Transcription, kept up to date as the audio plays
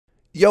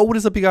Yo, what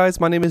is up you guys?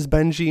 My name is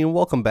Benji and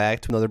welcome back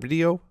to another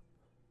video.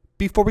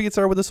 Before we get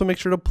started with this one, make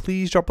sure to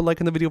please drop a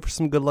like in the video for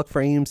some good luck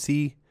for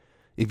AMC.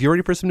 If you're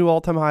ready for some new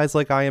all-time highs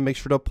like I am, make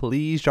sure to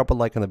please drop a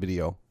like on the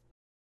video.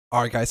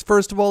 Alright guys,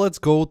 first of all, let's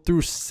go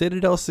through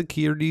Citadel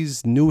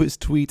Securities'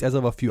 newest tweet as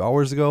of a few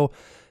hours ago.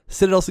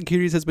 Citadel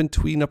Securities has been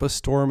tweeting up a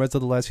storm as of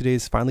the last few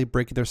days, finally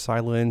breaking their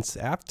silence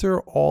after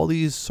all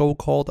these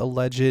so-called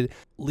alleged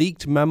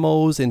leaked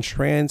memos and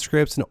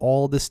transcripts and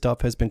all this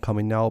stuff has been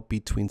coming out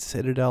between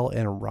Citadel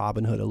and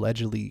Robinhood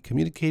allegedly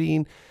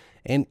communicating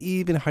and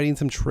even hiding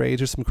some trades.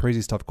 There's some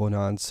crazy stuff going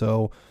on.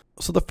 So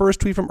the first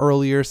tweet from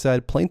earlier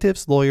said,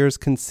 plaintiffs' lawyers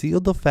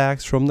concealed the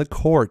facts from the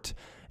court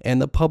and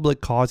the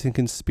public, causing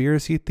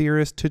conspiracy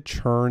theorists to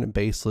churn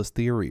baseless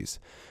theories.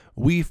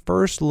 We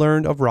first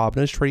learned of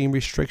Robinhood's trading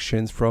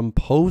restrictions from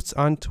posts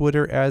on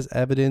Twitter as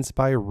evidenced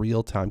by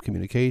real-time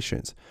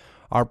communications.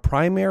 Our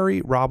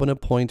primary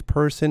Robinhood point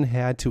person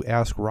had to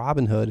ask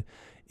Robinhood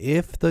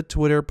if the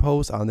Twitter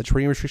posts on the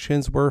trading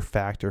restrictions were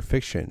fact or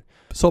fiction.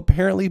 So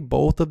apparently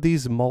both of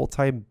these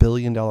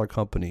multi-billion-dollar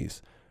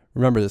companies,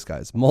 remember this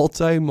guys,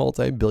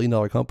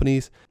 multi-billion-dollar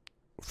companies,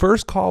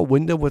 first call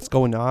window what's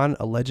going on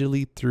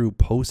allegedly through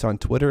posts on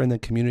Twitter and then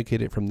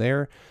communicate it from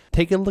there.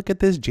 Take a look at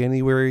this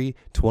January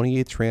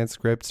 28th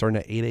transcript starting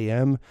at 8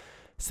 a.m.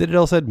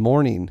 Citadel said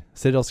morning.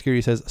 Citadel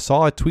Security says,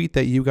 saw a tweet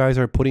that you guys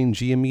are putting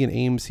GME and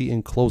AMC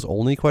in close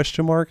only ?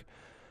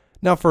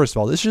 Now, first of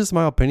all, this is just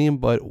my opinion,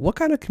 but what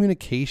kind of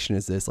communication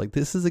is this? Like,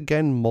 this is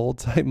again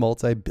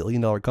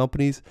multi-billion-dollar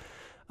companies.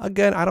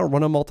 Again, I don't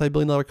run a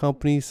multi-billion-dollar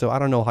company, so I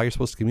don't know how you're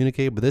supposed to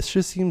communicate, but this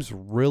just seems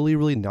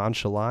really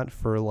nonchalant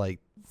for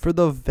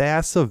the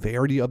vast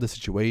severity of the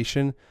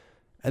situation.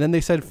 And then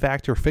they said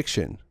fact or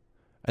fiction.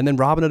 And then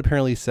Robinhood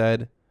apparently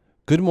said,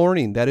 good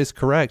morning, that is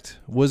correct,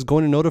 was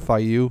going to notify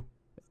you.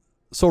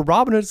 So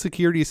Robinhood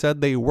Security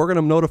said they were going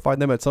to notify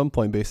them at some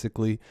point,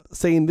 basically,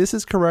 saying this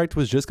is correct,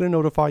 was just going to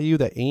notify you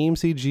that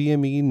AMC,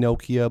 GME,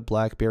 Nokia,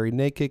 BlackBerry,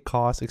 Naked,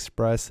 Cost,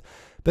 Express,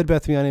 Bed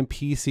Bath & Beyond, and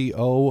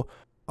PCO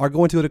are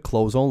going to go to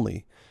close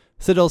only.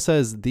 Citadel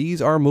says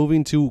these are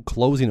moving to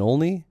closing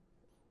only.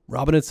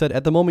 Robinhood said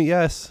at the moment,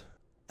 yes.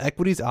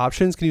 Equities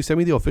options, can you send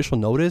me the official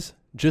notice?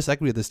 Just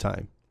equity at this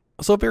time.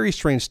 So very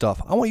strange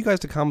stuff. I want you guys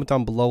to comment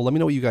down below. Let me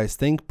know what you guys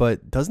think,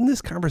 but doesn't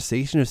this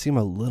conversation just seem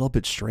a little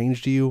bit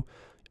strange to you?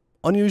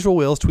 Unusual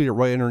Whales tweeted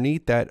right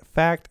underneath that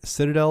fact,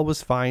 Citadel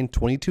was fined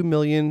 $22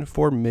 million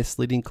for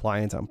misleading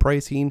clients on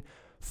pricing,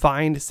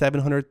 fined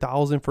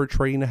 $700,000 for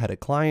trading ahead of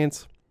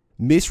clients,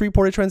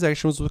 misreported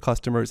transactions with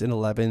customers in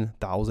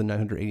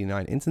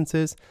 11,989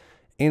 instances,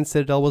 and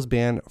Citadel was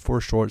banned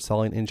for short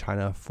selling in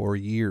China for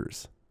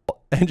years.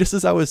 And just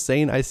as I was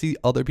saying, I see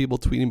other people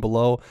tweeting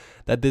below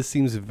that this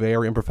seems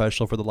very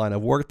unprofessional for the line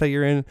of work that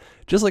you're in.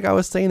 Just like I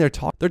was saying, they're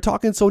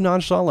talking so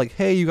nonchalant, like,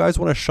 hey, you guys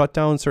want to shut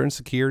down certain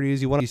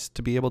securities, you want these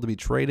to be able to be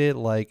traded,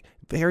 like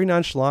very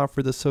nonchalant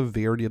for the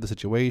severity of the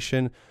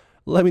situation.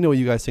 Let me know what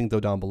you guys think though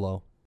down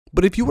below.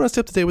 But if you want to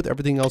stay up to date with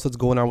everything else that's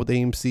going on with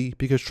AMC,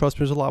 because trust me,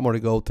 there's a lot more to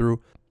go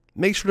through,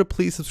 make sure to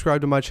please subscribe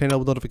to my channel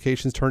with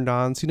notifications turned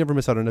on so you never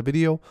miss out on a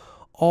video.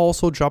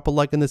 Also, drop a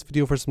like in this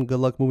video for some good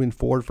luck moving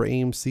forward for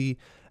AMC.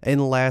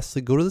 And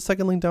lastly, go to the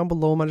second link down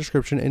below in my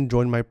description and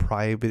join my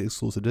private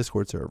exclusive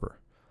Discord server.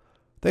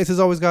 Thanks as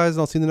always, guys,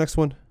 and I'll see you in the next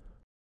one.